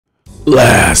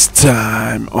Last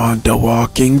time on The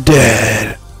Walking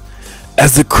Dead.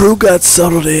 As the crew got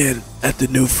settled in at the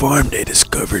new farm they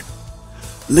discovered,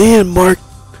 Lee and Mark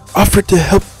offered to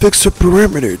help fix a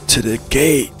perimeter to the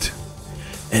gate.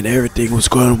 And everything was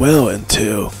going well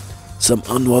until some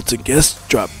unwanted guests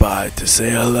dropped by to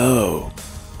say hello.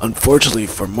 Unfortunately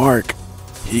for Mark,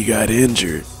 he got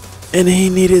injured and he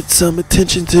needed some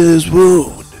attention to his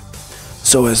wound.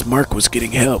 So as Mark was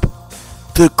getting help,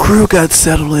 the crew got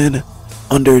settled in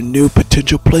under a new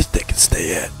potential place they could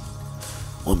stay at.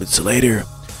 Moments later,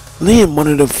 Lee and one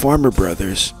of the farmer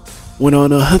brothers went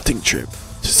on a hunting trip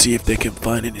to see if they can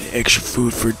find any extra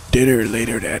food for dinner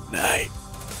later that night.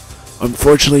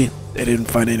 Unfortunately, they didn't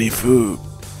find any food,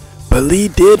 but Lee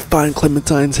did find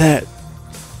Clementine's hat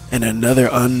and another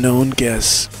unknown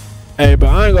guest. Hey, but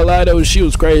I ain't gonna lie though, she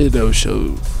was crazy though.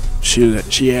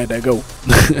 She had that go.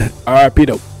 R.I.P.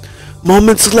 though.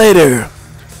 Moments later,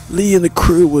 Lee and the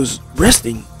crew was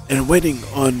resting and waiting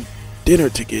on dinner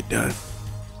to get done.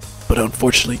 But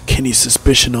unfortunately, Kenny's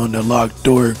suspicion on the locked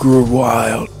door grew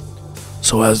wild.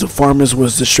 So as the farmers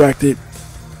was distracted,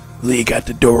 Lee got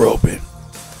the door open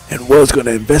and was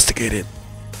gonna investigate it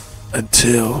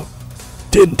until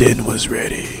Din Din was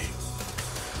ready.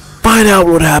 Find out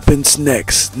what happens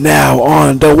next, now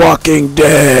on The Walking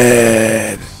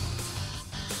Dead.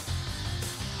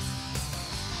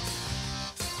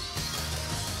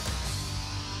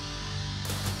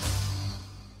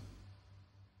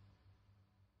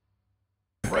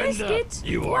 Brenda,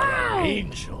 you are an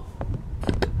angel.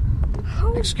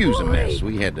 Oh, Excuse boy. me, miss.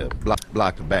 We had to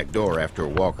block the back door after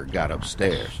Walker got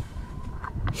upstairs.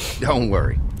 Don't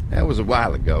worry. That was a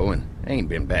while ago, and ain't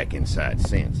been back inside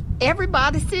since.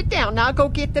 Everybody sit down. I'll go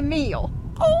get the meal.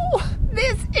 Oh,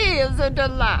 this is a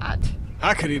delight.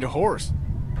 I could eat a horse.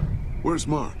 Where's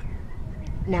Mark?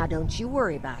 Now, don't you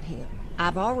worry about him.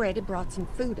 I've already brought some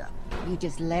food up. You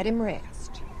just let him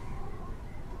rest.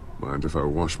 Mind if I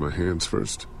wash my hands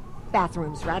first?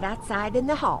 Bathroom's right outside in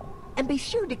the hall. And be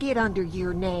sure to get under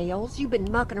your nails. You've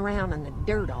been mucking around in the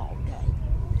dirt all day.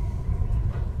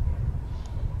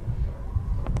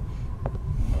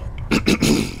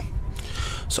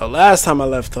 So last time I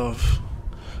left off,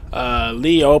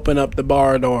 Lee opened up the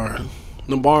barn door,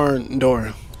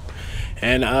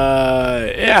 and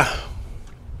yeah.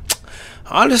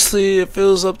 Honestly, it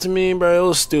feels up to me, bro. It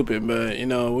was stupid, but you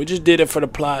know, we just did it for the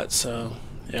plot. So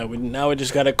yeah, now we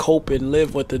just gotta cope and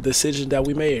live with the decision that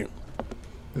we made.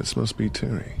 This must be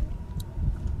Terry.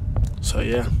 So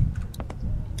yeah.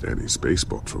 Daddy's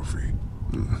baseball trophy.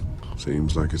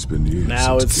 Seems like it's been years.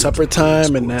 Now since it's kids supper were playing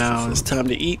time, and sports now for it's fun. time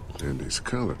to eat. And his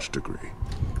college degree.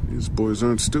 These boys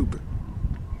aren't stupid.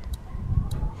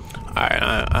 Alright,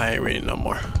 I ain't reading no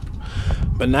more.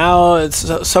 But now it's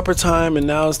supper time, and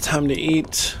now it's time to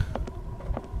eat.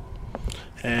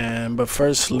 But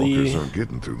first, Walkers Lee aren't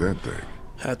getting through that thing.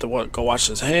 had to go wash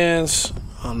his hands.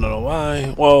 I don't know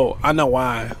why. Well, I know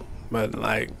why, but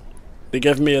like they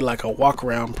gave me like a walk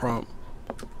around prompt,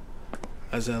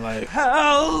 as in like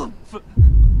Help!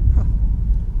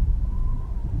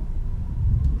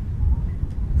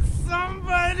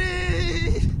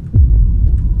 Somebody!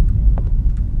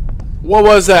 what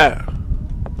was that?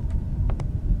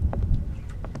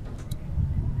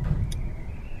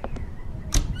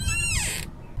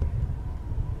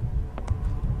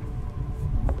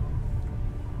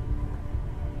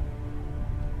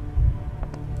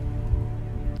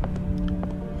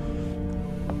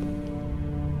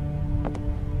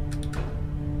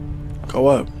 Go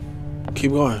up.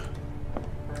 Keep going.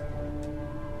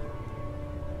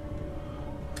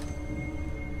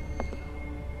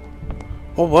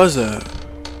 What was that?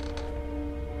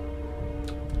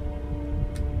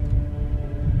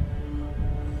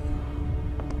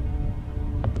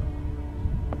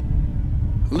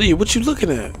 Lee, what you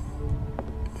looking at?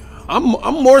 I'm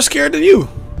more scared than you.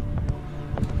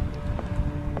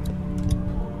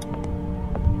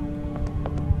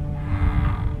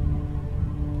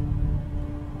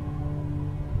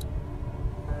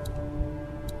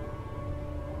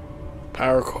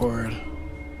 Power cord.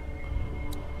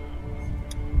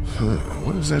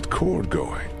 Where's that cord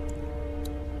going?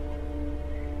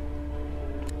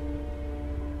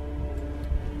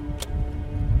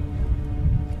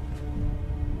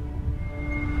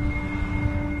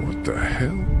 What the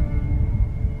hell?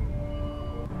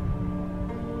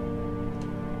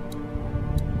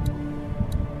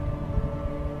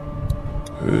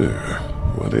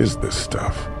 What is this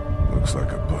stuff? Looks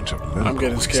like a bunch of medical I'm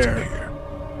getting waste in scared. here.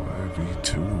 IV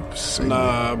tube, saline.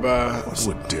 Nah, What bruh.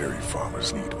 would dairy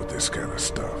farmers need with this kind of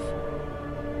stuff?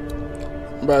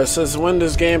 Bruh, since when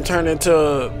this game turned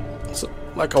into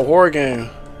like a horror game?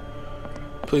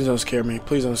 Please don't scare me.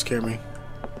 Please don't scare me.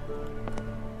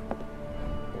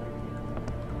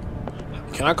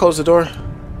 Can I close the door?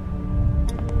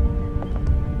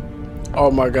 Oh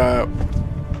my god.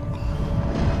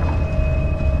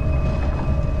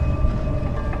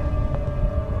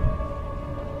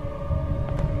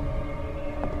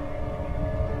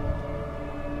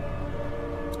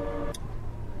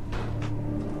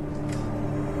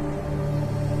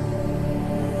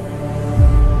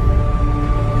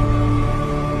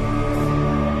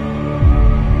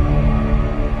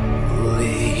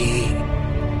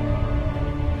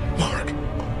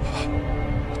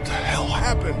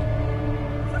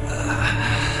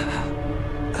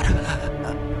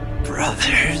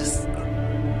 Brothers.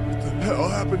 What the hell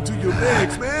happened to your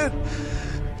legs, man?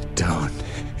 Don't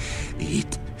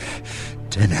eat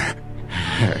dinner.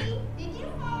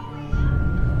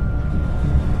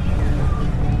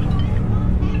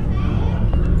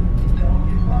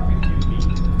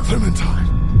 Clementine.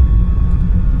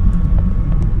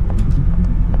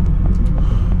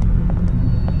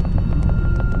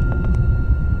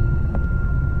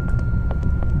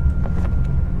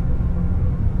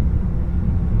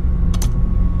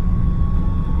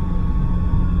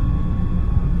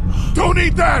 Don't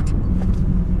eat that!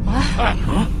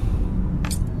 Huh?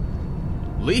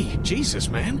 Lee, Jesus,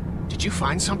 man. Did you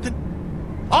find something?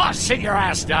 Oh, sit your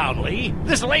ass down, Lee.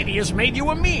 This lady has made you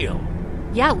a meal.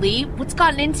 Yeah, Lee, what's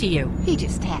gotten into you? He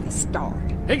just had a start.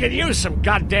 He could use some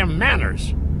goddamn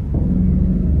manners.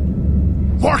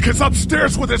 Mark is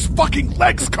upstairs with his fucking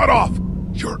legs cut off!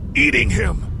 You're eating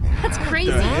him! That's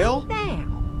crazy. The hell?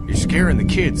 Now. You're scaring the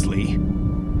kids, Lee.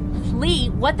 Lee,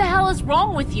 what the hell is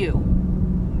wrong with you?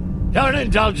 Don't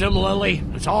indulge him, Lily.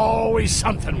 There's always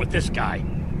something with this guy.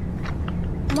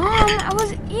 Mom, I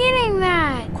was eating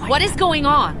that. What is going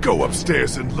on? Go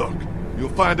upstairs and look. You'll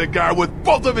find a guy with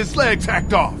both of his legs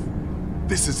hacked off.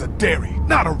 This is a dairy,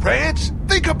 not a ranch.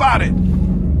 Think about it.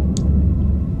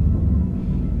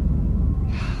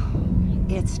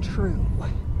 It's true.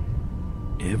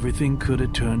 Everything could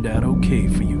have turned out okay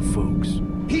for you folks.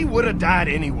 He would have died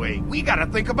anyway. We gotta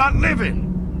think about living.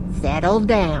 Settle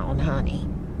down, honey.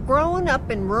 Growing up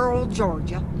in rural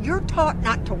Georgia, you're taught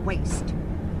not to waste.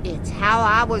 It's how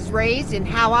I was raised and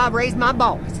how I raised my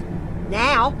boys.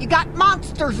 Now, you got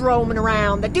monsters roaming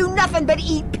around that do nothing but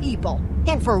eat people.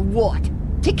 And for what?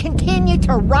 To continue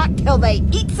to rot till they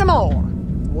eat some more.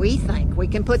 We think we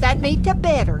can put that meat to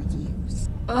better use.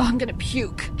 Oh, I'm gonna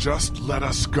puke. Just let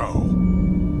us go.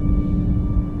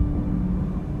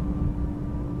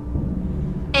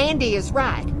 Andy is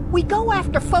right. We go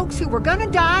after folks who were gonna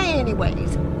die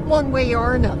anyways, one way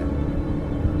or another.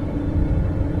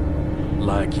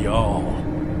 Like y'all.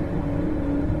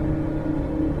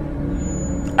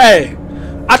 Hey,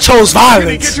 I chose Kenny,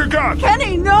 violence. get your gun!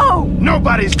 Kenny, no!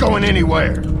 Nobody's going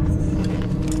anywhere.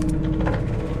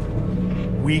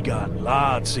 We got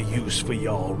lots of use for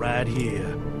y'all right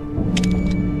here.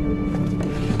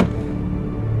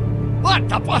 What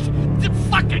the what? The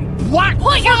fucking black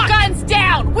Put your guns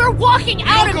down! We're walking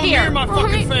out of Don't go here! near my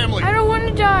fucking family. I don't want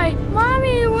to die.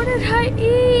 Mommy, what did I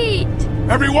eat?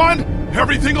 Everyone,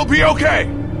 everything will be okay.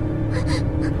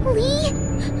 Lee?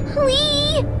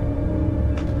 Lee?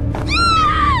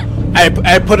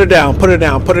 Hey, put her down. Put her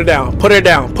down. Put her down. Put her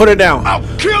down. Put her down.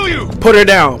 I'll kill you! Put her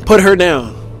down. Put her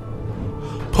down.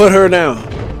 Put her down.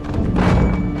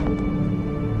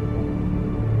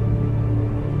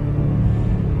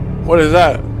 What is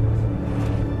that?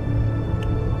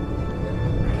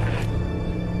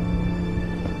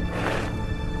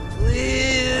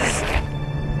 Please.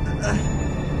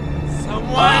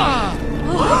 Someone.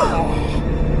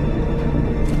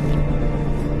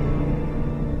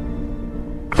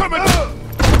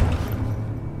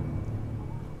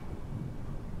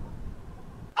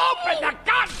 Open the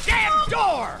goddamn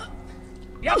door!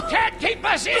 You can't keep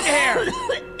us in here!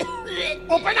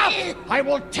 Open up! I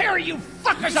will tear you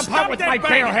fuckers apart with my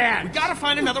bare hands! We gotta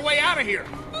find another way out of here.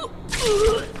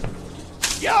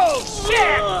 You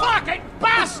sick fucking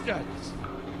bastards!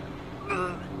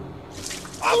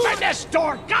 Open this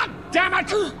door, god damn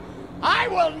it! I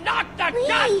will knock the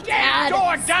goddamn Dad,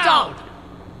 door down! stop.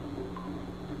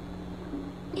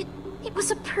 It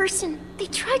was a person. They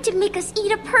tried to make us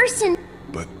eat a person.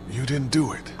 But you didn't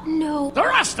do it. No. The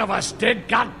rest of us did,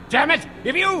 god damn it!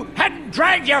 If you hadn't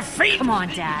dragged your feet... Come on,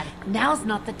 Dad. Now's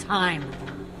not the time.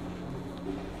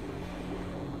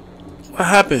 What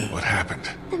happened? What happened?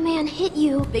 The man hit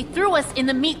you. They threw us in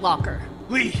the meat locker.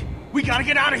 Lee, we gotta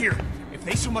get out of here. If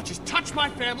they so much as touch my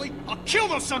family, I'll kill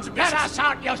those sons of Get bitches. us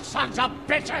out, you sons of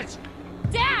bitches!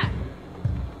 Dad!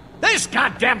 This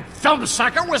goddamn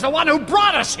thumbsucker was the one who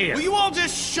brought us here! Will you all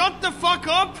just shut the fuck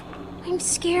up? I'm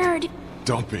scared.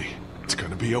 Don't be. It's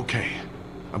gonna be okay.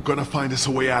 I'm gonna find us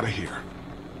a way out of here.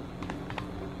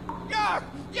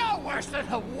 You're worse than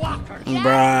a walker. Bruh,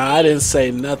 I didn't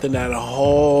say nothing that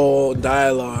whole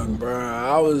dialogue,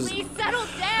 bruh. Please settle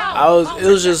down. It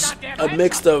was just a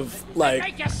mix of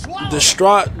like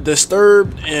distraught,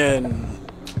 disturbed, and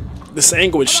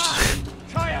distinguished.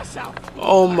 Try yourself.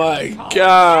 Oh my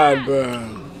god,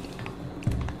 bruh.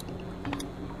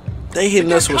 They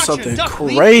hitting us with something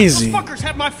crazy. Those fuckers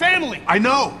have my family. I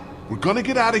know. We're gonna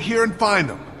get out of here and find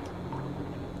them.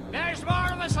 There's more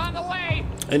of us on the way.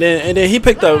 And then he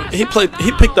picked up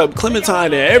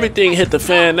Clementine, and everything hit the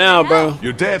fan now, bro.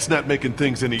 Your dad's not making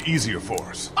things any easier for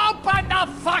us. Open the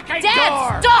fucking Dad,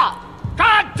 door. stop!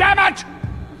 God damn it!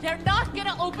 They're not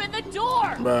gonna open the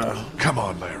door. Bro. Come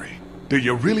on, Larry. Do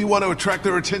you really want to attract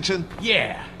their attention?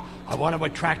 Yeah, I want to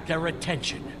attract their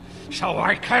attention so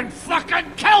I can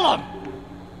fucking kill them.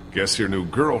 Guess your new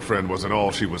girlfriend wasn't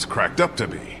all she was cracked up to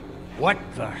be. What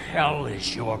the hell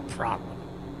is your problem?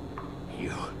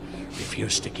 You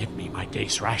refused to give me my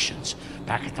day's rations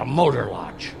back at the motor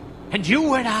lodge. And you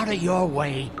went out of your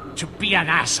way to be an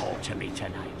asshole to me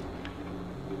tonight.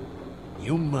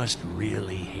 You must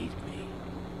really hate me.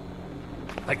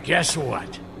 But guess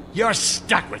what? You're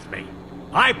stuck with me.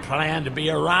 I plan to be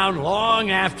around long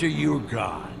after you're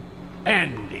gone.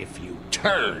 And if you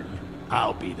turn,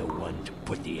 I'll be the one to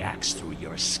put the axe through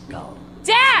your skull.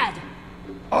 Dad!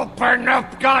 Open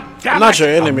up, goddammit! I'm not your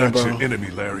enemy, I'm not bro. your enemy,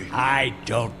 Larry. I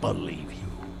don't believe you.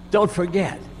 Don't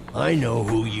forget, I know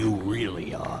who you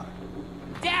really are.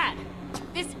 Dad!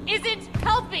 This isn't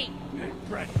helping!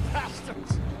 Bred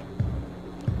bastards!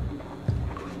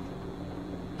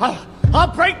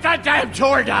 I'll break that damn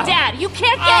door down! Dad, you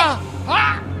can't get...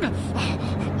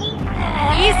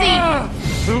 Easy!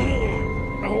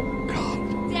 Oh, God.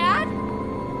 Dad?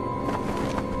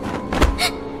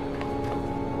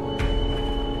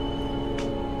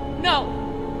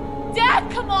 No!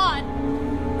 Dad, come on!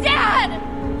 Dad!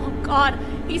 Oh, God,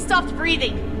 he stopped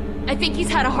breathing. I think he's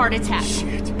had a heart attack.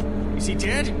 Shit. Is he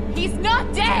dead? He's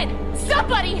not dead!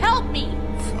 Somebody help me!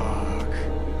 Fuck.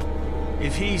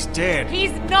 If he's dead...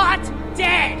 He's not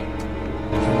dead!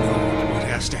 What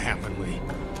has to happen, Lee?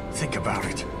 Think about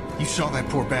it. You saw that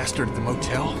poor bastard at the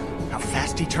motel? How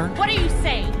fast he turned? What are you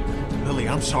saying? Lily,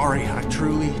 I'm sorry. I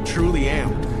truly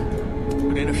am.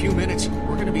 But in a few minutes,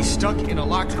 we're gonna be stuck in a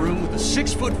locked room with a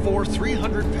 6'4",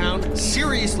 300-pound,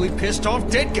 seriously pissed off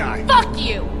dead guy. Fuck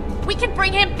you! We can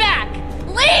bring him back!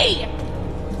 Lee!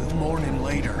 We'll mourn him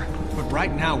later. But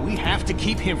right now, we have to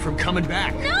keep him from coming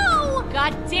back. No!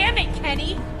 God damn it,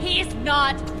 Kenny! He's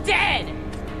not dead!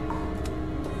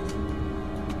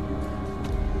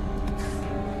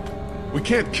 We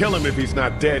can't kill him if he's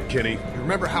not dead, Kenny. You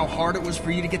remember how hard it was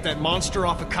for you to get that monster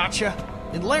off of Katya?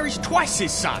 And Larry's twice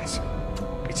his size.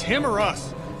 It's him or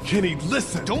us. Kenny,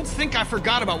 listen. Don't think I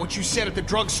forgot about what you said at the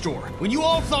drugstore, when you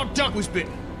all thought Duck was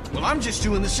bitten. Well, I'm just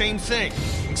doing the same thing,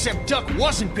 except Duck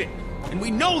wasn't bitten, and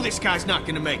we know this guy's not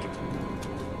gonna make it.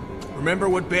 Remember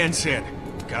what Ben said.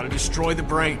 Gotta destroy the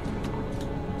brain.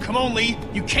 Come on, Lee.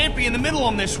 You can't be in the middle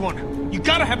on this one. You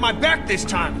gotta have my back this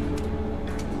time.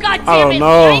 God I damn don't it!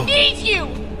 know. I need you!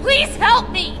 Please help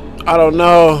me! I don't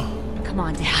know. Come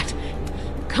on, Dad.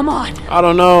 Come on. I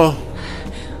don't know.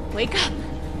 Wake up.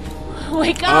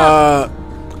 Wake up!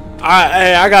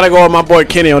 I gotta go with my boy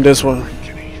Kenny on this one.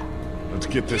 Kenny, let's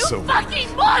get this You over.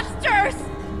 fucking monsters!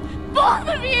 Both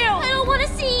of you! I don't want to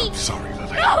see. Sorry,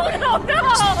 Lily. No!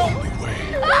 It's the only way.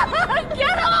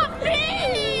 Get off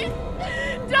me!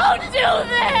 Don't do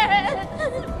this!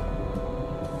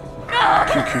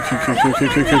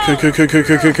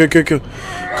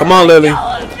 Come on, Lily.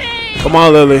 Come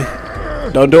on, Lily.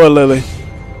 Don't do it, Lily.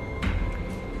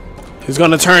 He's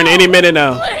gonna turn any minute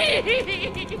now.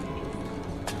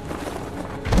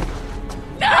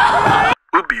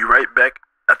 We'll be right back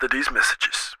after these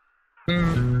messages.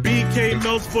 BK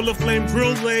melts full of flame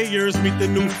grill layers. Meet the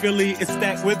new Philly, it's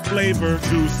stacked with flavor.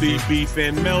 Juicy beef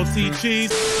and melty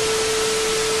cheese.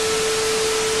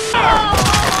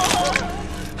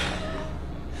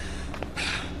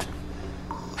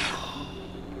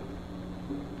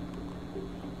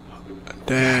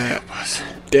 Damn.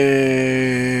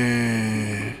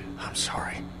 I'm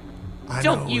sorry.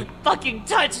 Don't you fucking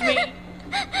touch me!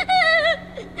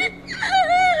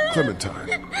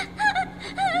 Clementine.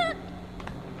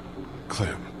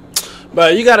 Clem.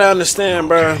 But you gotta understand,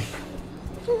 bro.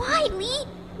 Why, Lee?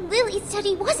 Lily said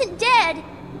he wasn't dead.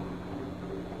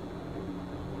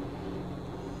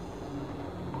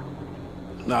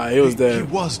 Nah, he was dead. He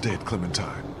was dead,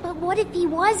 Clementine. But what if he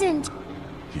wasn't?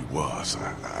 He was,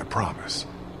 I promise.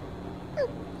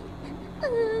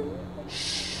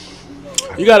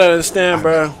 You gotta understand,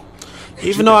 bro.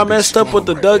 Even though I messed up with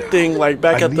the Doug thing, like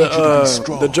back at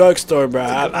the drugstore, bro,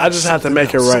 I just have to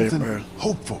make it right, bro.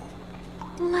 Hopeful.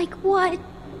 Like what?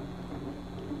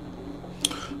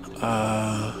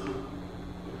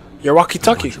 Your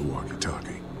walkie-talkie. Your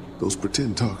walkie-talkie. Those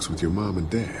pretend talks with your mom and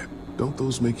dad. Don't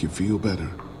those make you feel better?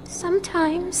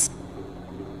 Sometimes.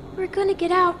 We're gonna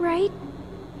get out, right?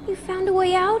 You found a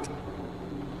way out?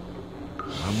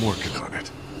 I'm working on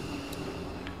it.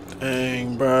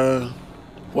 Dang, bro.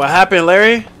 What happened,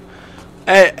 Larry?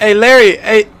 Hey, Larry.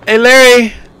 Hey,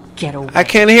 Larry. Get away. I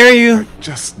can't hear you. I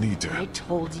just need to... I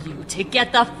told you to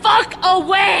get the fuck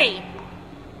away!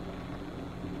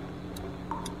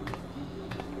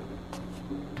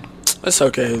 It's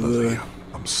okay, Lily.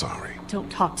 I'm sorry.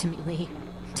 Don't talk to me, Lee.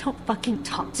 Don't fucking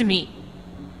talk to me.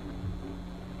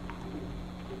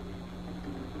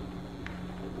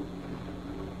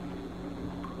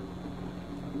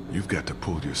 You've got to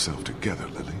pull yourself together,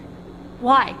 Lily.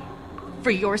 Why?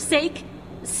 For your sake?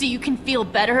 So you can feel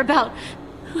better about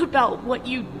what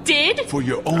you did? For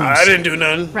your own I didn't do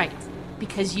nothing. Right.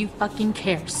 Because you fucking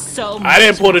care so much. I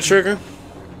didn't pull the trigger.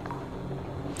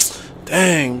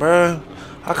 Dang, bro.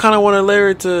 I kind of wanted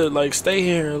Larry to like stay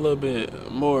here a little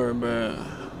bit more, but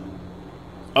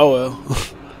oh well.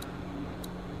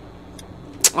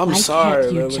 I'm sorry,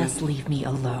 can't you Lily. just leave me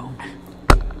alone?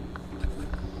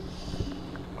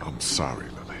 I'm sorry,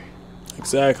 Lily.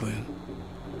 Exactly.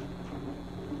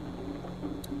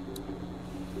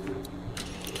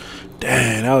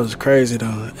 Dang, that was crazy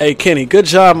though. Hey, Kenny, good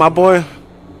job, my boy.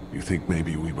 You think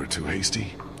maybe we were too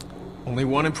hasty? Only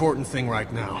one important thing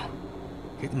right now.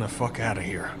 Getting the fuck out of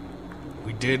here.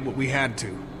 We did what we had to.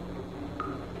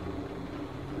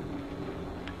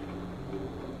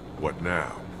 What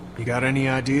now? You got any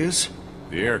ideas?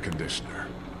 The air conditioner.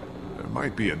 There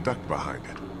might be a duck behind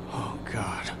it. Oh,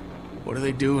 God. What are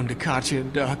they doing to Katya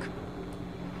and Duck?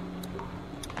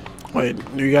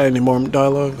 Wait, do you got any more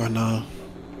dialogue or no?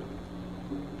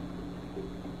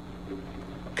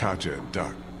 Katya and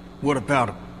Duck. What about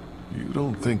them? You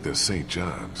don't think the St.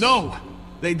 John's... No!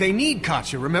 They need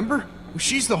Katya, remember?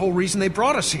 She's the whole reason they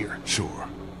brought us here. Sure.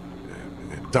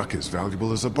 And Duck is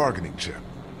valuable as a bargaining chip.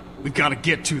 We gotta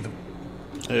get to them.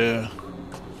 Yeah.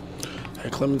 Hey,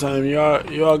 Clementine, you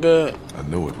all good? I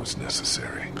know it was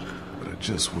necessary, but I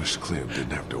just wish Clem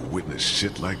didn't have to witness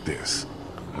shit like this.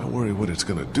 I worry what it's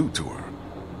gonna do to her.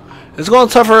 It's gonna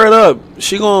tougher it up.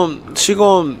 She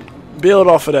gonna build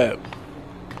off of that.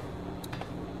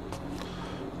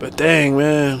 But dang,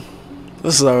 man,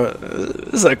 this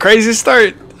is a crazy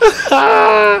start.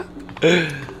 There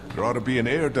ought to be an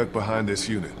air duct behind this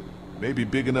unit. Maybe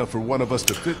big enough for one of us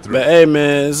to fit through. But hey,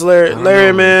 man, it's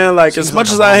Larry, man. Like, as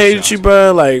much as I hated you,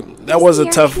 bro, like, that was a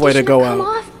tough way to go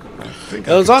out. It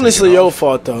was honestly your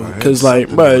fault, though. Because, like,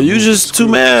 bro, you just too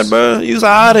mad, bro. You's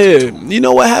a hothead. You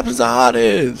know what happens to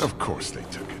hotheads. Of course they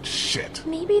took it. Shit.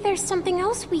 Maybe there's something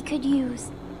else we could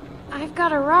use. I've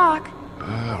got a rock.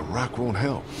 A rock won't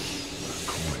help. A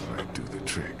coin might do the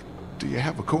trick. Do you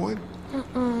have a coin?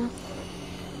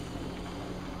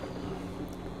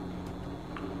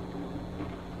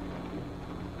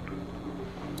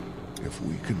 If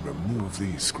we can remove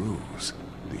these screws,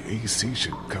 the AC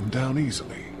should come down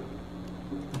easily.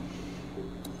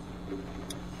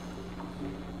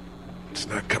 It's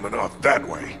not coming off that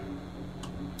way.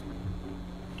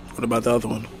 What about the other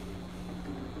one?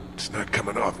 It's not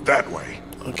coming off that way.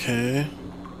 Okay.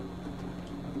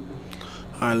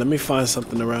 Alright, let me find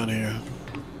something around here.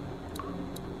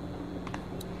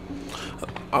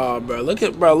 Oh, bro,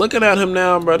 looking at him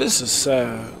now, bro. This is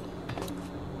sad.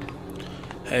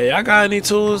 Hey, y'all got any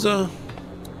tools though?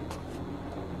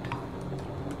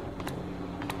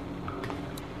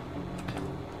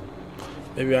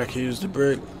 Maybe I can use the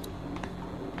brick.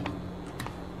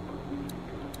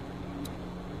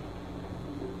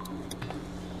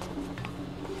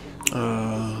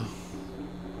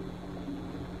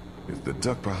 If the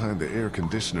duct behind the air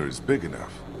conditioner is big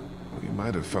enough, we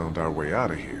might have found our way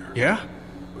out of here. Yeah?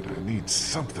 But I need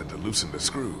something to loosen the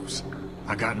screws.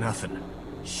 I got nothing.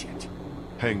 Shit.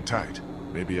 Hang tight.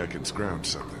 Maybe I can scrounge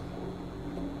something.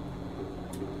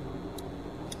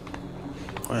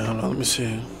 Wait, hold on, let me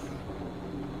see.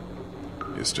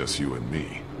 It's just you and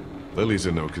me. Lily's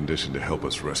in no condition to help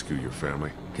us rescue your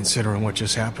family. Considering what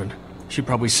just happened, she'd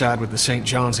probably side with the St.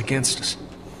 John's against us.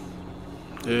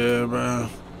 Yeah, bro.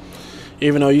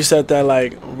 Even though you said that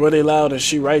like really loud and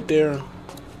she right there.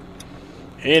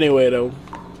 Anyway, though,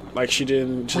 like she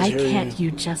didn't just hear you. Why can't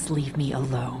you just leave me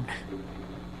alone?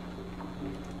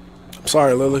 I'm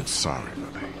sorry, Lily. I'm sorry,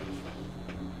 Lily.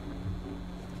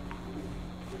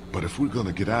 But if we're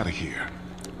gonna get out of here,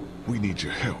 we need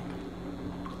your help.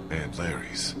 and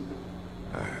Larry's.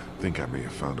 I think I may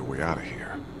have found a way out of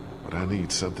here, but I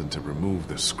need something to remove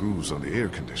the screws on the air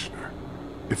conditioner.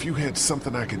 If you had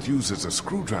something I could use as a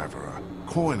screwdriver, a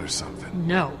coin or something.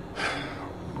 No.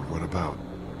 What about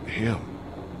him?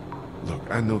 Look,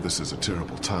 I know this is a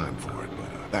terrible time for it,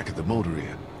 but back at the motor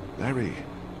inn,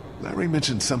 Larry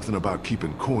mentioned something about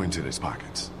keeping coins in his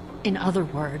pockets. In other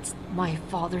words, my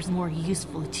father's more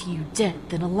useful to you dead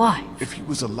than alive. If he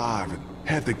was alive and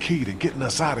had the key to getting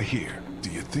us out of here, do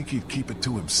you think he'd keep it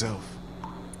to himself?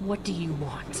 What do you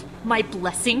want? My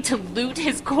blessing to loot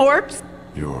his corpse?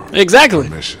 Your exactly.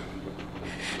 permission.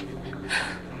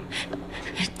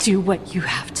 Do what you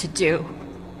have to do.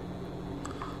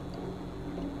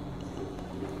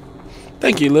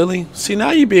 Thank you, Lily. See,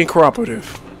 now you're being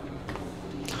cooperative.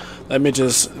 Let me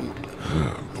just...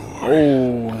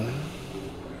 Oh.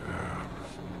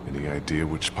 Any idea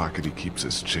which pocket he keeps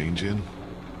his change in?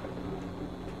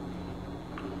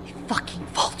 You fucking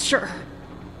vulture.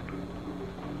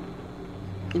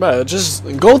 Bro, just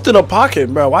go through the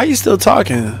pocket, bro. Why are you still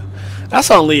talking?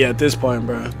 That's on Lee at this point,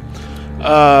 bro.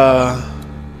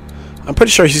 I'm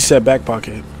pretty sure he said back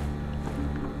pocket.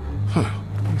 Huh.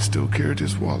 He still carried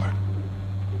his wallet.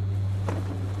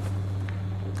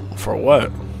 For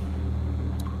what?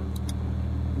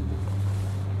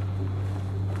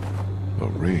 A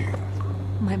ring.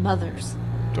 My mother's.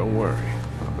 Don't worry.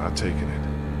 I'm not taking it.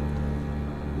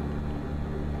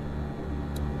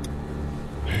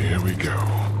 Here we go.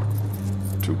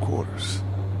 2 quarters.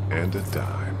 And a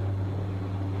dime.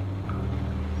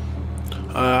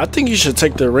 I think you should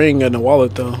take the ring and the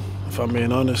wallet, though, if I'm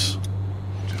being honest.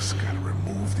 Just gotta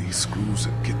remove these screws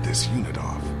and get this unit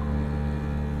off.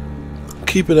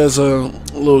 Keep it as a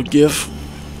little gift.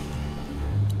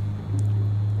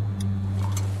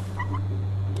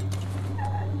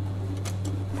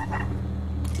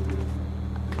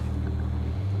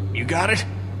 You got it?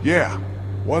 Yeah.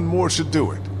 One more should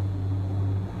do it.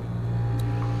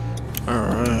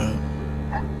 Alright.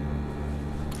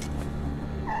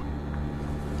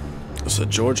 It's a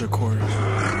Georgia chorus.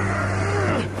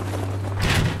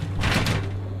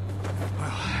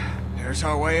 Well, there's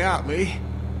our way out, Lee.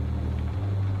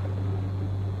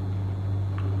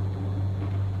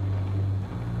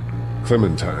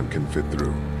 Clementine can fit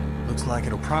through. Looks like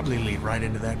it'll probably lead right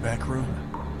into that back room.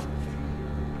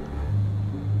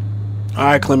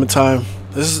 Alright, Clementine.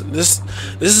 This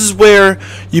is where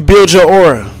you build your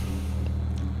aura.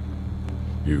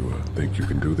 You think you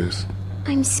can do this?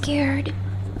 I'm scared.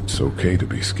 It's okay to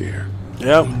be scared.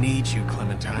 Yep. We need you,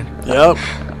 Clementine. Yep.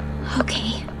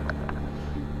 Okay.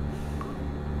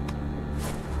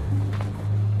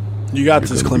 You got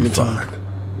this, Clementine.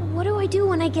 What do I do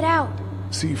when I get out?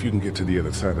 See if you can get to the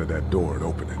other side of that door and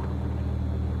open it.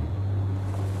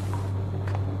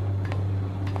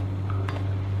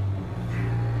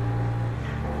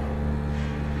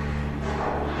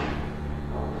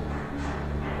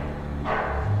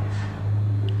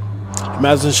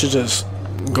 Imagine she just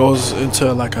goes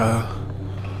into like a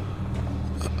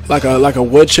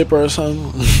wood chipper or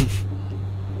something.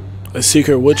 A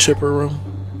secret wood chipper room.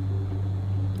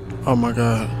 Oh my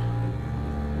god.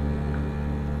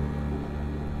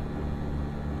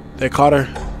 They caught her.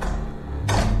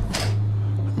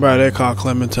 Bro, they caught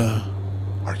Clementine.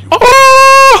 Are you?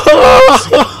 Oh!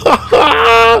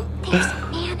 There's a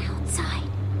man outside.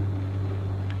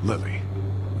 Lily,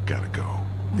 we gotta go.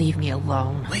 Leave me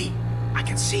alone. Lee, I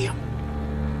can see him.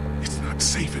 It's not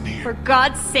safe in here. For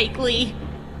God's sake, Lee.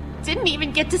 Didn't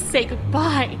even get to say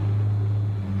goodbye.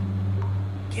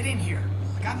 Get in here.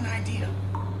 I got an idea.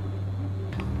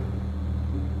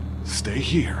 Stay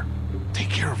here. Take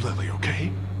care of Lily,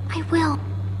 okay? I will.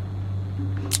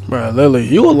 Bro, Lily,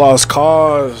 you a lost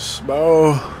cause,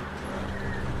 bro.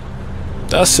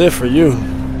 That's it for you.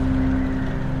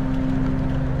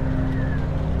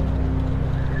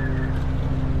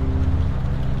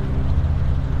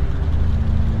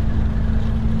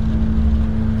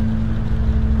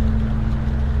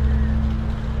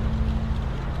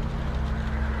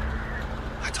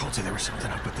 I told you there was something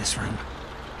up with this room.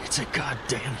 It's a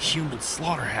goddamn human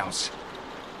slaughterhouse.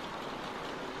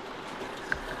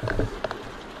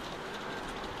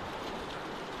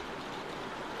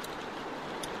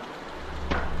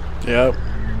 Yep.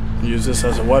 Use this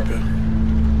as a weapon.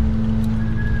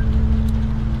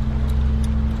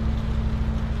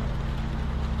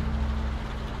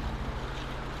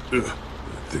 Ugh,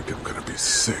 I think I'm gonna be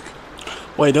sick.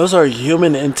 Wait, those are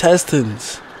human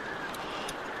intestines.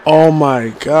 Oh my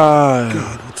god.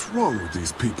 God, what's wrong with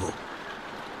these people?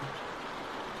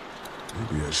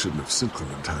 Maybe I shouldn't have sent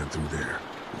Clementine through there.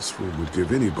 This room would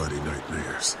give anybody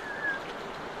nightmares.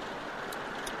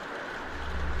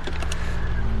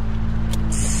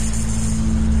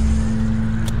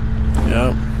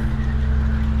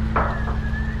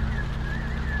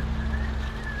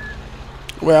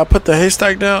 Wait, I put the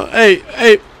haystack down.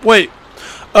 Hey, wait.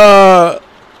 Can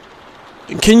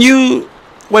you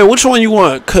wait? Which one you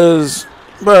want? Cause,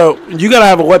 bro, you gotta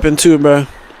have a weapon too, bro.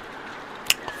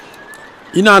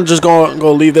 You're not just gonna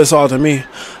leave this all to me.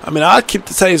 I mean, I'll keep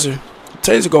the taser. The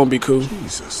taser gonna be cool.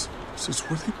 Jesus, this is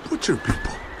where they butcher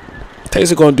people.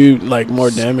 Taser gonna do like more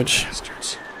damage.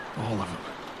 Bastards. All of them.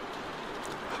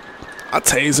 I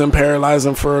tase him, paralyze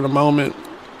him for the moment.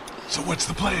 So what's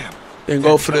the plan? Then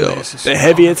go for the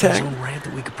heavy attack. Rant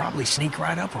that we could probably sneak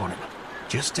right up on him.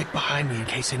 Just stick behind me in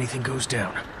case anything goes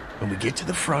down. When we get to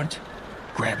the front,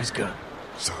 grab his gun.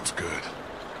 Sounds good.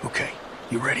 Okay,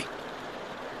 you ready?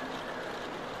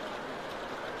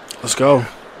 Let's go.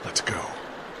 Let's go.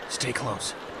 Stay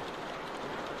close.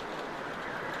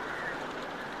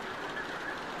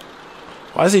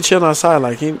 Why is he chilling outside?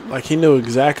 Like he knew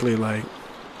exactly like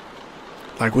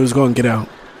we was gonna get out.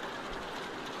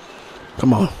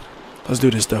 Come on, let's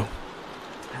do this though.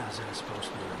 How's that supposed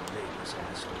to be this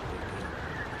asshole?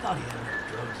 I thought he had enough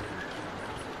drugs in to keep him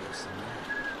out for this and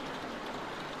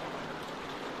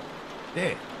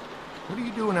that. Dad, what are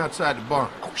you doing outside the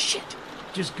barn? Oh shit!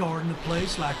 Just guarding the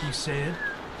place like you said.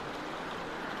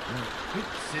 Quit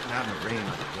sitting out in the rain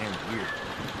like a damn weird.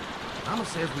 Mama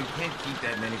says we can't keep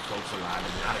that many folks alive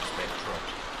and not expect trouble.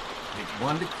 Pick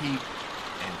one to keep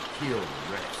and kill the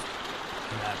rest.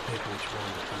 Can I pick which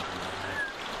one to keep alive?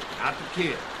 Not the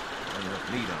kid. There's enough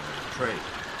meat on the tray.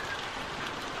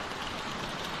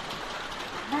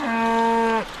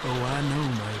 Oh, I know,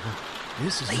 Mabel.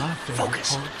 This is Lee, my favorite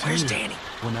focus. part too. Where's Danny?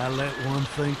 When I let one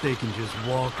think they can just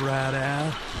walk right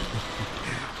out,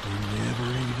 they never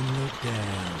even look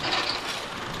down.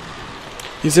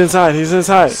 He's inside. He's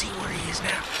inside. See where he is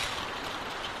now.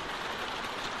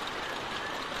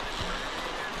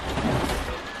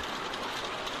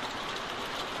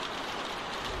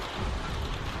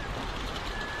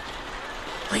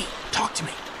 Lee, talk to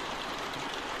me.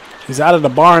 He's out of the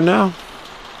barn now.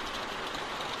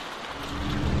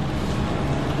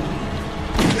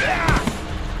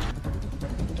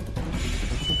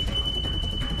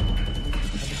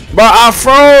 Bro, I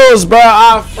froze, bro.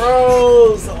 I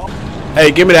froze.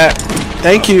 Hey, give me that.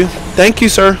 Thank you. Thank you,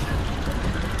 sir.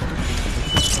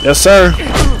 Yes, sir.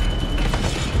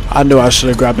 I knew I should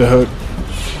have grabbed the hook.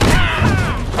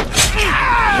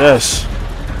 Yes.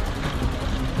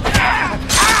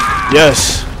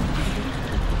 Yes.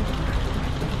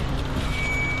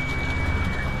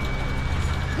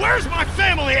 Where's my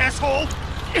family, asshole?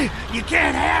 You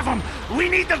can't have them. We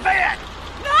need the vet.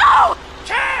 No!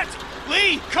 Can't!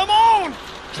 Lee, come on!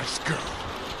 Just go.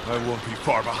 I won't be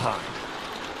far behind.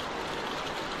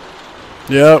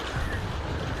 Yep.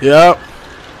 Yep.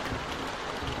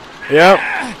 Yep.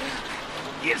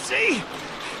 You see?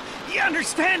 You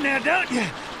understand now, don't you?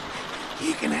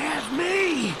 You can have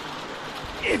me.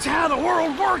 It's how the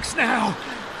world works now.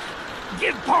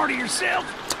 Give part of yourself.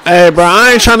 Hey, bro,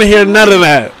 I ain't trying to hear none of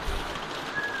that.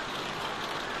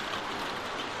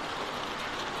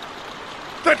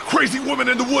 That crazy woman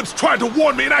in the woods tried to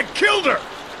warn me and I killed her!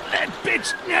 That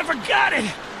bitch never got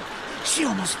it. She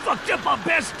almost fucked up our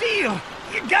best deal.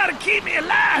 You gotta keep me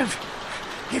alive.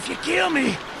 If you kill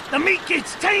me, the meat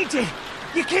gets tainted.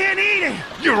 You can't eat it.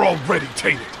 You're already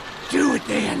tainted. Do it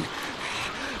then.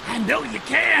 I know you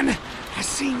can. I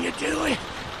seen you do it.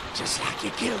 Just like you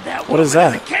killed that What is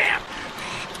woman that? in the camp.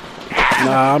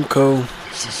 Nah, I'm cool.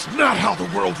 This is not how the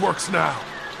world works now.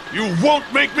 You won't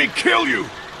make me kill you!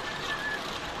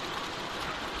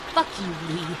 Fuck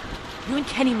you, Lee. You and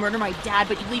Kenny murder my dad,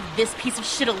 but you leave this piece of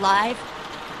shit alive?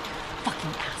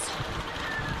 Fucking asshole.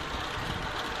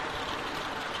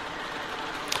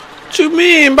 What you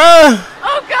mean, bro?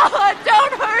 Oh God,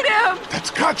 don't hurt him!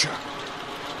 That's Katja.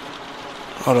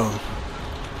 Hold on.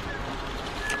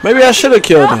 Maybe I should have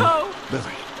killed him. No.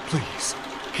 Lily, please,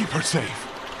 keep her safe.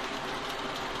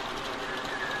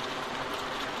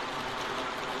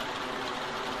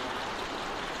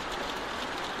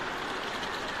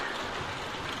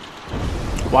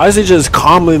 Why is he just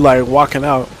calmly like walking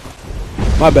out?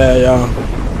 My bad, y'all.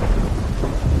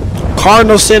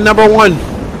 Cardinal sin number 1.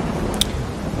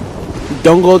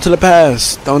 Don't go to the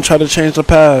past. Don't try to change the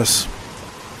past.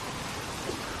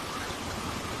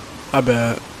 My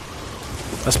bad.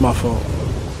 That's my fault.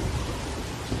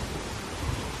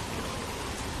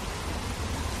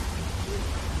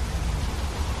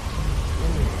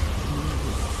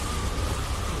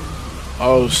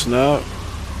 Oh, snap.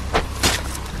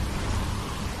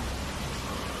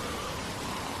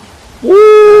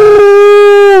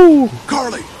 Woo!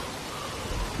 Carly!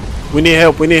 We need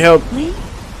help. We need help. Lee?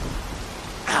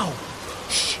 Ow!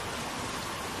 Shh.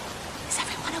 Is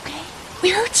everyone okay?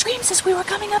 We heard screams as we were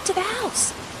coming up to the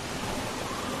house.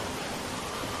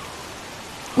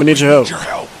 We need your help.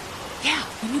 Yeah,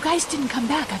 when you guys didn't come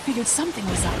back, I figured something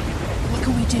was up. What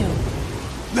can we do?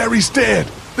 Larry's dead.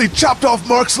 They chopped off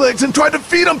Mark's legs and tried to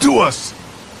feed him to us.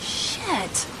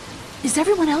 Shit. Is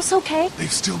everyone else okay?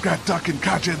 They've still got Duck and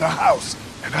Katja in the house,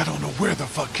 and I don't know where the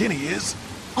fuck Kenny is.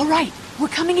 All right, we're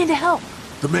coming in to help.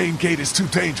 The main gate is too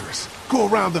dangerous. Go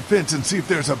around the fence and see if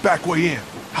there's a back way in.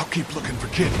 I'll keep looking for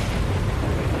Kenny.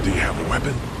 Do you have a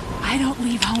weapon? I don't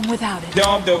leave home without it. I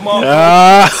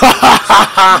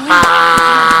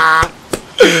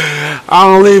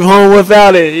don't leave home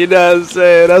without it. You know what I'm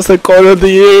saying? That's the quote of the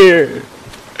year.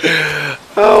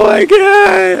 Oh my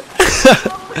god.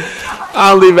 I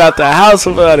don't leave out the house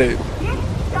without it.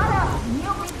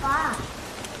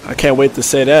 I can't wait to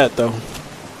say that though.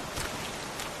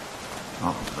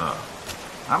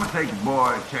 I'm gonna take the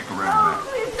boy and check around No,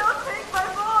 please don't take my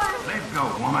boy. there. Let's go,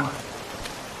 woman.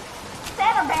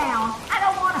 Settle down. I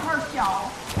don't want to hurt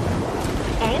y'all.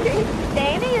 Andy?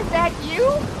 Danny, is that you?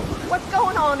 What's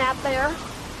going on out there?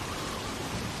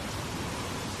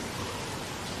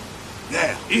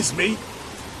 Yeah, it's me.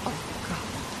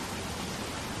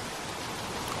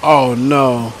 Oh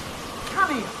no.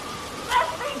 Come here. Let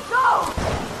me go.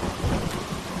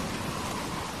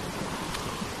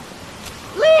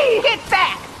 Lee, get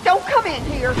back. Don't come in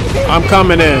here. I'm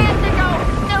coming in. You had to go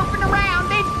snooping around,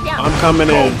 didn't you? I'm coming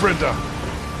in. Go, Brenda.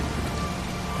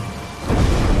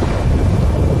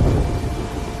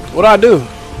 What do I do?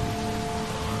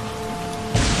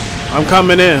 I'm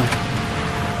coming in.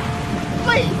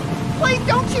 Please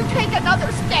don't you take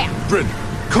another step. Brenda,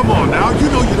 come on now. You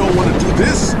know you don't want to do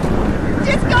this.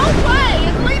 Just go play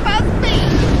and leave us be.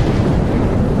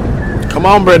 Come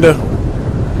on, Brenda.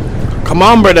 Come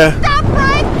on, Brenda. Stop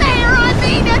right there, I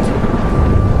mean it.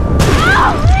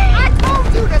 Oh, I told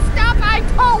you to stop. I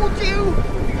told you.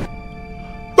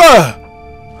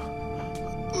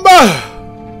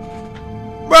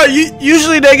 Bruh,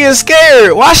 usually they get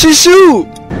scared. Why she shoot?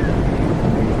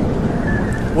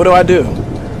 What do I do?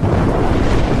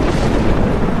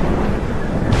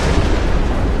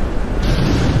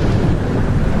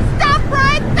 Stop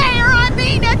right there, I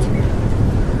mean it.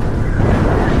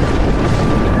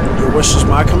 Your wish is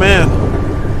my command.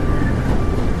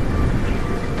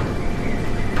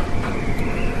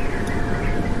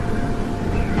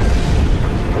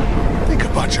 Think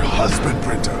about your husband,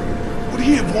 Brenda. Would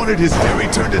he have wanted his dairy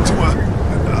turned into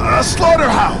a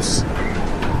slaughterhouse?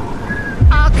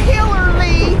 I'll kill her,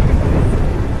 Lee.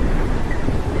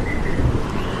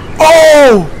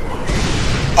 Oh!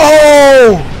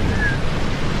 Oh!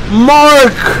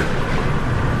 Mark!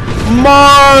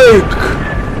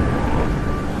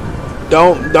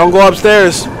 Don't go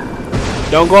upstairs.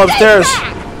 Don't go upstairs.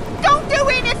 Don't do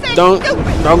anything Don't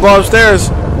stupid. go upstairs.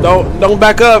 Don't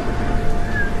back up.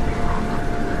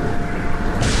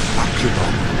 I'll kill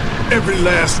them. Every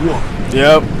last one.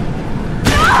 Yep.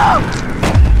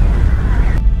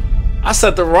 I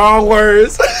said the wrong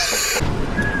words.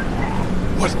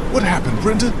 What happened,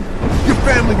 Brenda? Your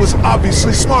family was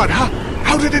obviously smart.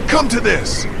 How did it come to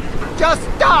this? Just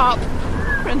stop.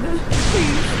 Brenda,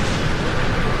 please.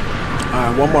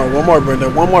 Alright, one more, Brenda.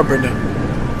 One more, Brenda.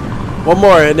 One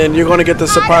more, and then you're gonna get the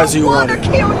surprise you wanted. I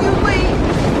don't want to kill you,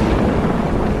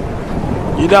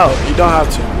 Lee. You don't have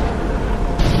to.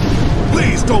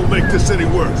 Please don't make this any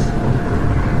worse.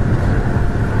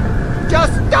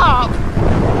 Just stop.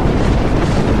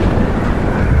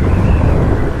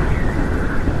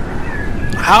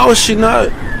 How is she not?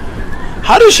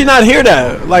 How did she not hear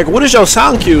that? Like, what is your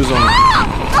sound cues on?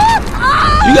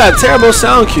 You got terrible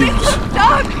sound cues.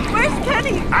 Doug, where's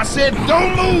Kenny? I said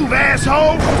don't move,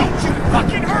 asshole! Don't you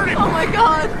fucking hurt him! Oh my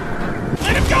God.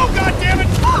 Let him go, goddammit!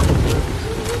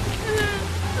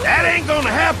 That ain't gonna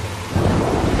happen!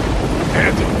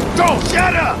 Andy, don't!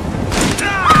 Shut up!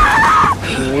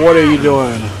 What are you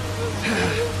doing?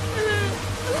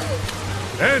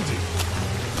 Andy!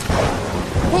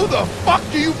 Who the fuck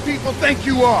do you people think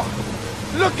you are?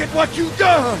 Look at what you've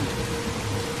done!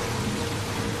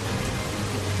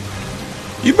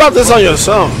 You brought this on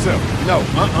yourself. No,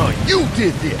 you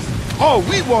did this. All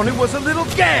we wanted was a little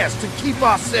gas to keep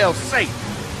ourselves safe.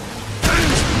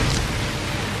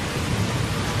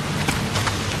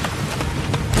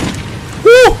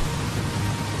 Woo!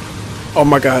 Oh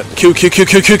my God. Q. E.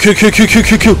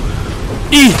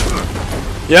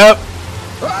 Yep.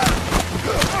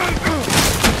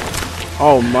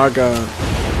 Oh my God.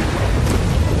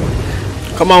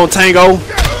 Come on, Tango.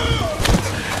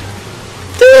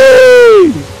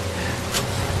 Dang.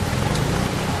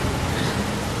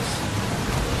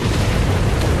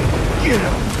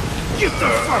 Get the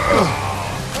fuck up!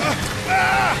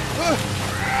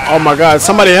 Oh my God.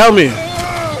 Somebody help me.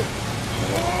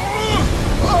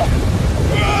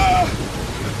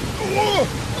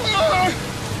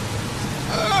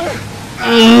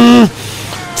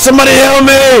 Somebody help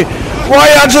me! Why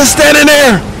y'all just standing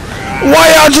there? Why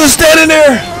y'all just standing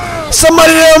there?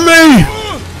 Somebody help me!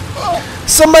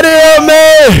 Somebody help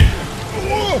me!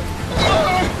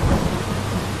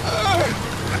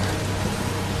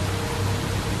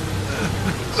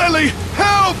 Lily,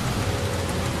 help!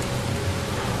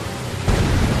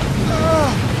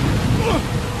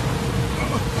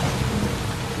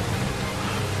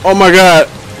 Oh my god.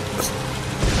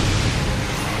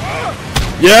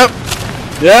 Yep.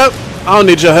 Yep. I don't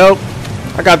need your help.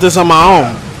 I got this on my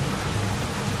own.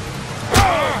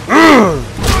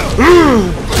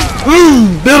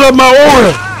 Build up my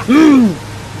order.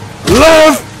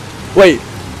 Left. Wait.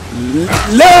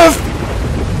 Left.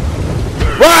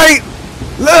 Right.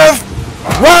 Left.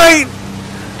 Right.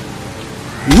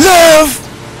 Left.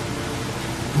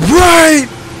 Right.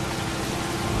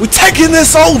 We're taking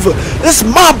this over. This is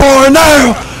my bar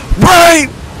now. Right.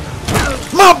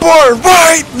 My bar.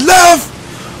 Right. Left.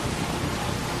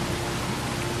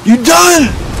 You done?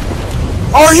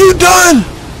 Are you done?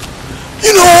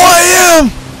 You know who I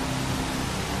am.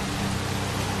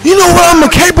 You know what I'm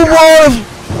capable of.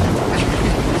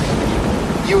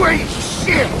 You ain't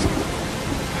shit.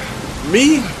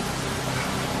 Me?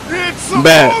 It's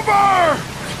Bad. over.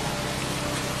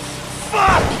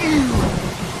 Fuck you.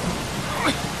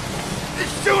 As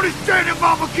soon as Dad and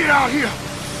Mama get out here,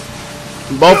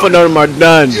 Both of them are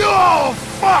done. you're all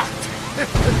fucked.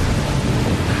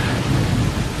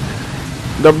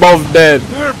 They're both dead.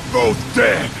 They're both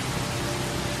dead.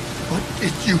 What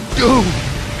did you do?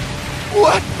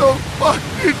 What the fuck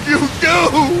did you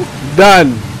do?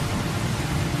 Done.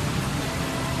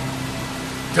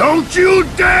 Don't you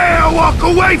dare walk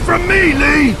away from me,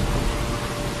 Lee!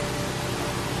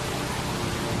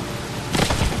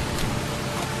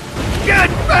 Get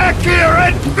back here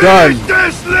and Done. finish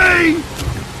this, Lee!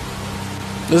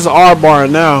 This is our bar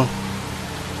now.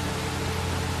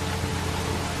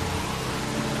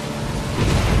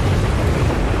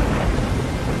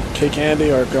 Kick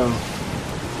Andy or go?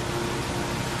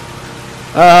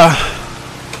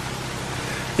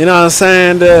 You know what I'm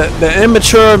saying? The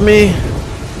immature of me,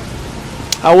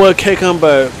 I would kick him,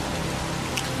 but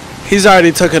he's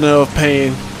already taken enough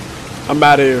pain. I'm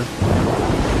out of here.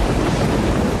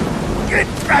 Get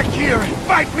back here and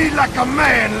fight me like a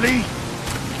man, Lee!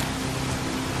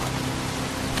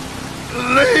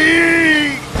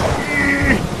 Lee!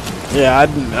 Yeah,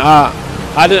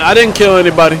 I didn't kill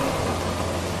anybody.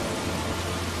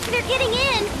 They're getting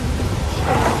in.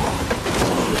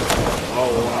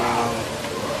 Oh wow.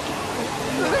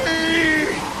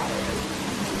 Lee!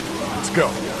 Let's go.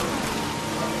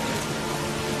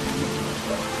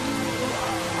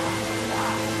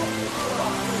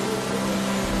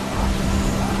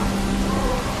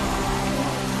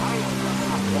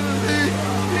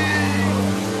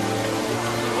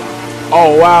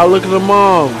 Oh wow, look at the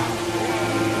mom.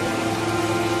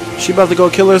 She about to go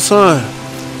kill her son.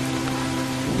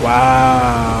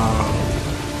 Wow.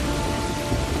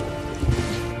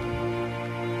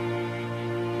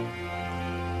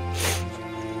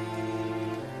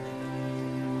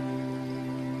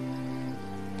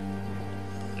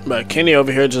 But Kenny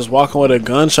over here just walking with a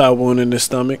gunshot wound in his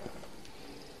stomach.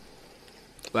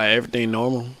 Like everything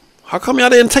normal. How come y'all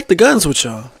didn't take the guns with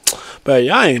y'all? But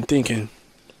y'all ain't thinking.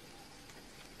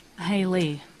 Hey,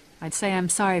 Lee. I'd say I'm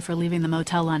sorry for leaving the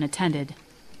motel unattended,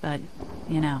 but,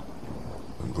 you know.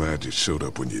 I'm glad you showed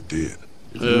up when you did.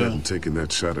 If you hadn't taken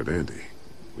that shot at Andy,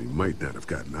 we might not have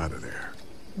gotten out of there.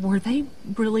 Were they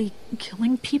really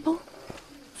killing people?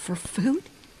 For food?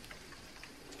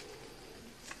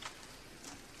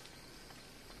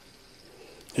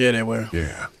 Yeah, they were.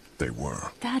 Yeah, they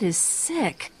were. That is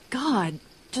sick. God,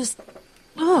 just...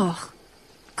 Ugh.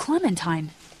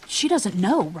 Clementine, she doesn't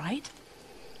know, right?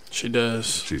 She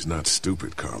does. She's not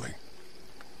stupid, Carly.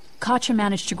 Katja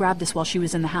managed to grab this while she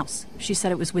was in the house. She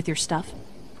said it was with your stuff.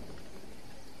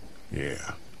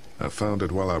 Yeah. I found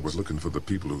it while I was looking for the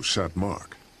people who shot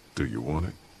Mark. Do you want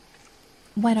it?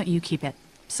 Why don't you keep it?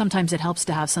 Sometimes it helps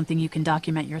to have something you can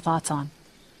document your thoughts on.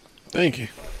 Thank you.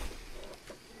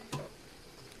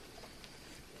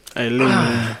 Hey, Lee,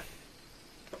 man.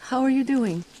 How are you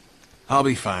doing? I'll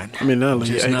be fine. I mean, not Lee,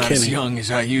 Just hey, not as Kenny. young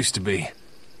as I used to be.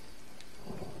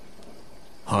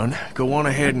 Hun, go on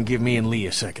ahead and give me and Lee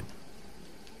a second.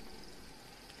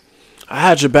 I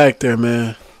had your back there,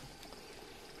 man.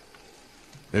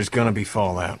 There's gonna be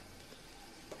fallout.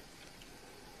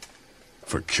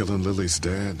 For killing Lily's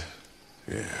dad?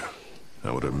 Yeah,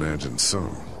 I would imagine so.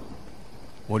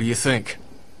 What do you think?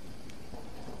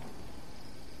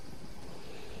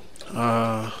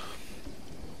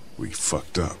 We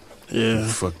fucked up. Yeah. We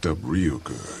fucked up real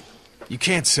good. You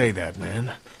can't say that,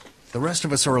 man. The rest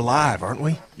of us are alive, aren't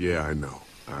we? Yeah, I know.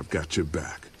 I've got your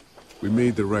back. We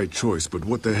made the right choice, but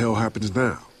what the hell happens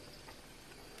now?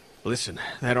 Listen,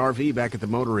 that RV back at the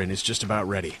motor inn is just about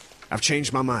ready. I've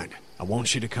changed my mind. I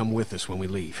want you to come with us when we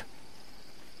leave.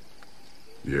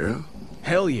 Yeah?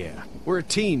 Hell yeah. We're a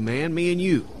team, man, me and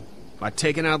you. By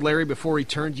taking out Larry before he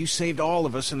turned, you saved all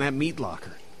of us in that meat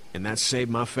locker. And that saved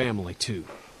my family, too.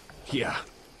 Yeah,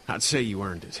 I'd say you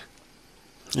earned it.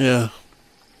 Yeah.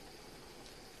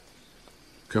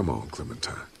 Come on,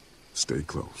 Clementine. Stay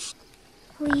close.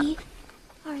 Lee,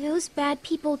 are those bad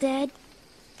people dead?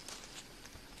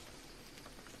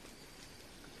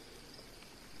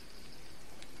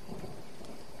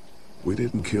 We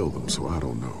didn't kill them, so I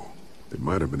don't know. They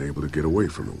might have been able to get away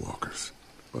from the walkers,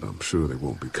 but I'm sure they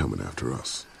won't be coming after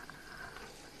us.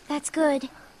 That's good.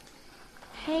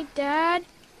 Hey, Dad,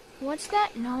 what's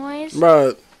that noise?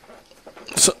 Bro,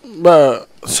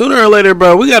 sooner or later,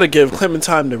 bro, we gotta give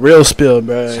Clementine the real spill,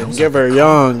 bro. And give her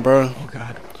young, bro. Oh,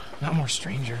 God. Not more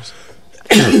strangers.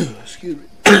 Excuse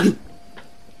me.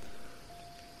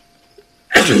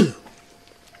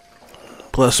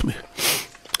 Bless me.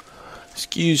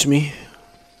 Excuse me.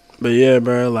 But yeah,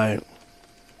 bro, like,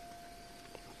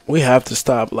 we have to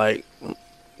stop, like,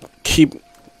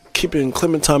 keeping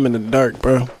Clementine in the dark,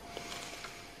 bro.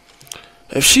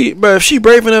 If she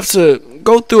brave enough to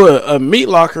go through a meat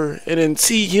locker and then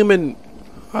see human,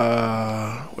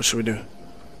 what should we do?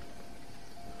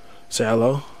 Say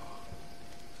hello?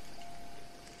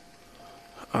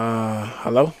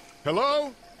 Hello?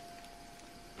 Hello?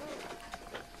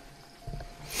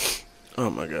 Oh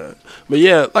my god. But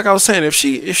yeah, like I was saying, if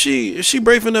she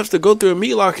brave enough to go through a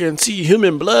meat locker and see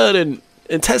human blood and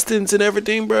intestines and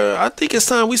everything, bro, I think it's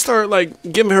time we start like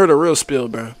giving her the real spill,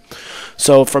 bro.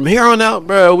 So from here on out,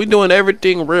 bro, we doing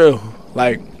everything real.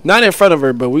 Like, not in front of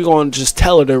her, but we gonna just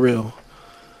tell her the real.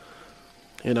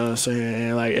 You know what I'm saying?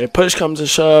 And like, if push comes to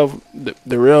shove,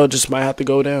 the real just might have to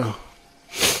go down.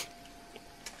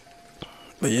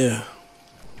 But yeah.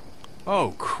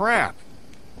 Oh, crap.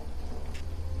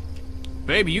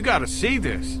 Baby, you gotta see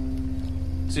this.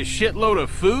 It's a shitload of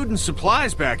food and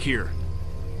supplies back here.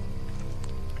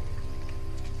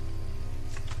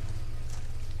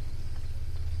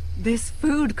 This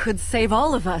food could save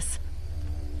all of us.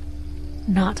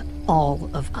 Not all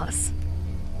of us.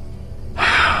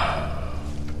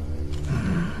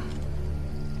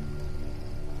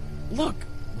 Look,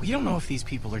 we don't know if these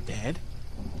people are dead.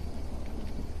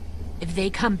 If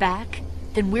they come back,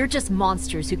 then we're just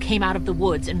monsters who came out of the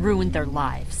woods and ruined their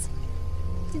lives.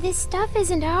 This stuff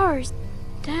isn't ours.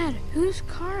 Dad, whose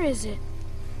car is it?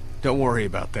 Don't worry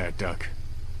about that, Duck.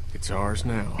 It's ours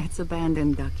now. It's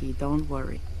abandoned, Ducky. Don't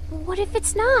worry. What if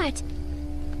it's not?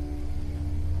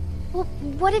 Well,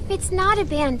 what if it's not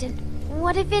abandoned?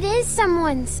 What if it is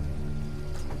someone's?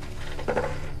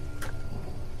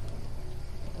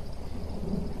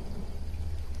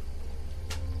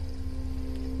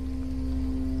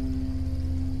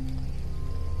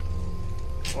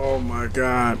 Oh my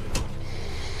god.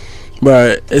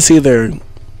 But it's either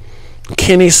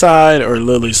Kenny's side or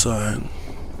Lily's side.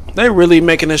 They really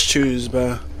making us choose,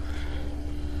 bro.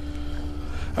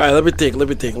 Alright, let me think.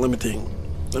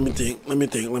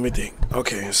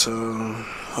 Okay, so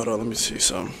hold on, let me see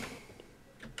some.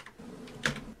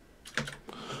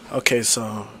 Okay,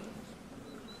 so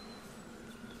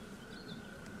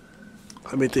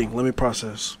let me think, let me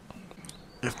process.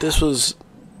 If this was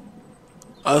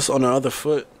us on the other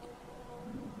foot,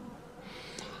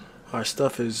 our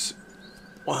stuff is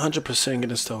 100%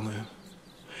 getting stolen.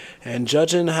 And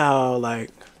judging how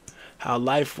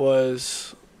life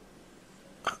was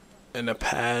in the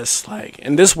past, like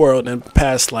in this world, in the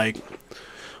past like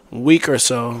week or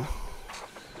so,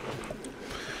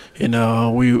 you know,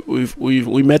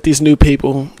 we met these new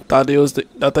people, thought they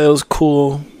was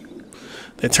cool.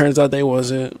 It turns out they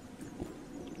wasn't,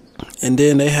 and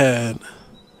then they had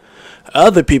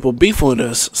other people beefing with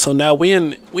us. So now we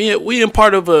in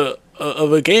part of a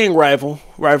gang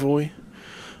rivalry.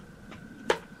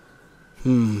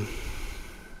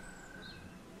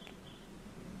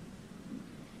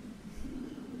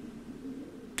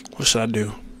 What should I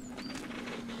do?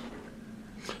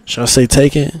 Should I say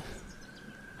take it?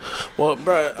 Well,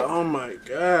 bro, oh my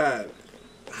god.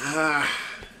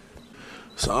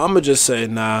 So I'm gonna just say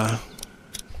nah.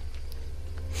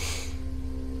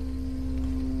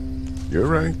 You're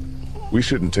right. We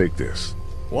shouldn't take this.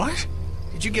 What?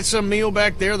 Did you get some meal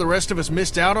back there the rest of us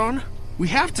missed out on? We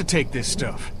have to take this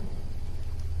stuff.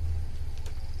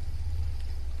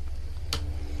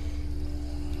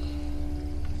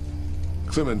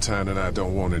 Clementine and I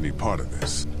don't want any part of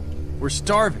this. We're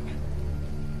starving.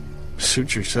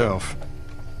 Suit yourself.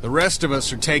 The rest of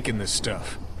us are taking this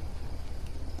stuff.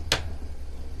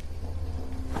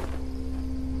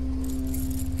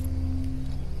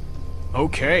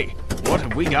 Okay, what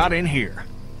have we got in here?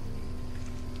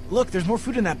 Look, there's more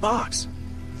food in that box.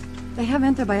 They have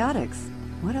antibiotics.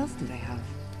 What else do they have?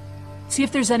 See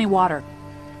if there's any water.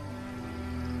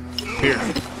 Here.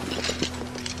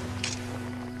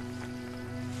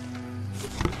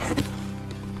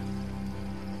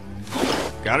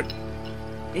 Got it?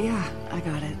 Yeah, I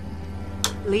got it.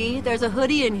 Lee, there's a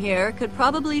hoodie in here. Could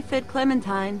probably fit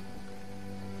Clementine.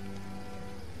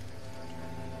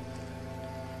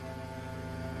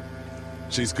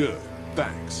 She's good,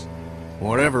 thanks.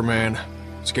 Whatever, man.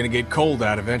 It's gonna get cold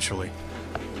out eventually.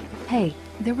 Hey,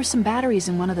 there were some batteries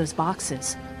in one of those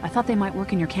boxes. I thought they might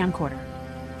work in your camcorder.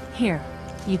 Here,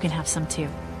 you can have some too.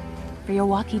 For your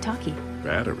walkie-talkie.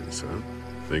 Batteries, huh?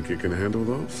 Think you can handle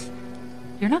those?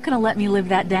 You're not gonna let me live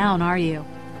that down, are you?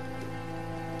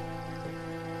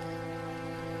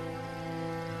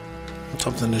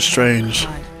 Something is strange.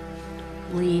 God.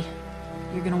 Lee,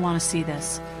 you're gonna want to see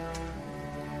this.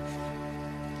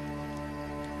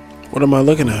 What am I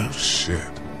looking at? Shit.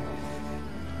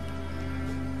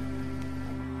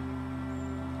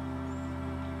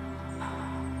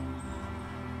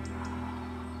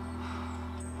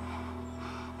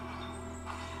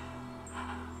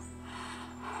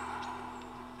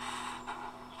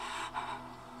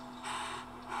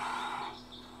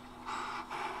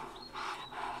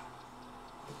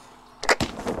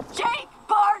 Jake,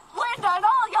 Bart, Linda, and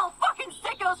all y'all fucking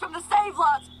sickos from the save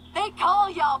lots. They call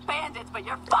y'all bandits, but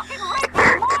you're fucking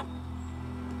rapists, what?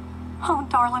 Oh,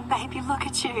 darling baby, look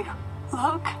at you.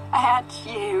 Look at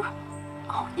you.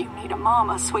 Oh, you need a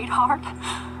mama, sweetheart.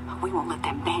 We won't let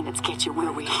them bandits get you,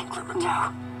 will we?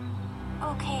 No.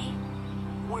 Okay,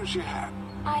 Where's your hat?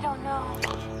 I don't know.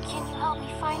 Can you help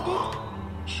me find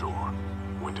it? Sure.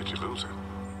 When did you lose it?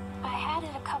 I had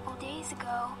it a couple days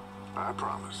ago. I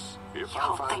promise. If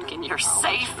Y'all I find thinking it, you're I'll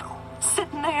let safe? you know.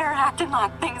 Sitting there acting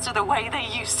like things are the way they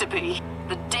used to be.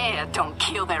 The dead don't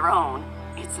kill their own.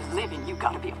 It's the living you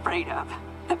gotta be afraid of.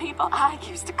 The people I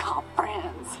used to call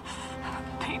friends.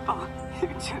 People who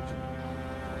just...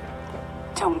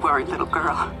 Don't worry, little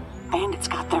girl. Bandits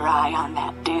got their eye on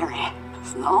that dairy.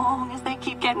 As long as they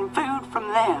keep getting food from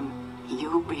them,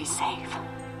 you'll be safe.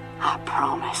 I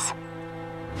promise.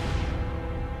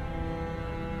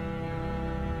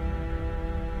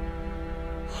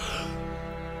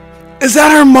 Is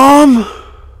that her mom?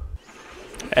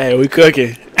 Hey, we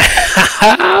cooking.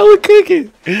 We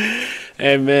cooking.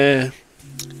 Hey, man.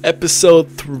 Episode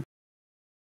 3.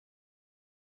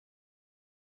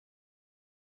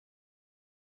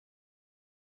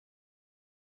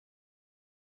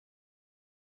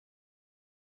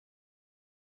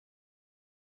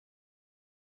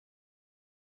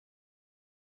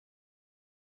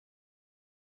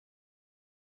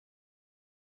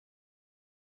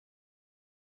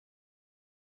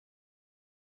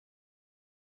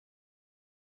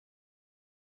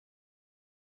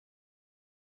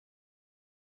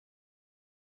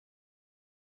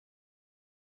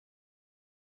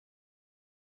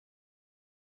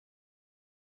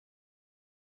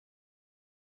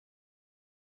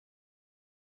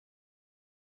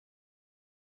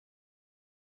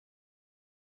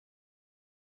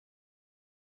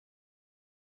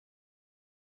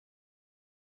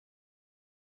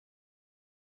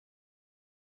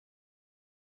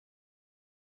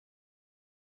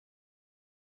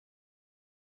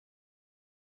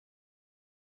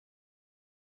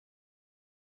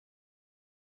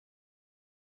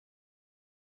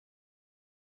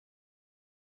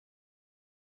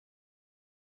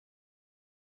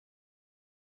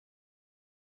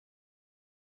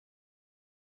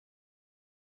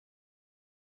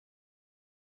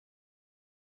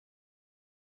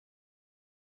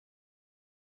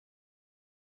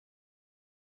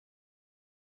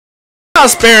 Not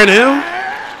sparing him.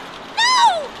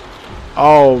 No!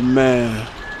 Oh man.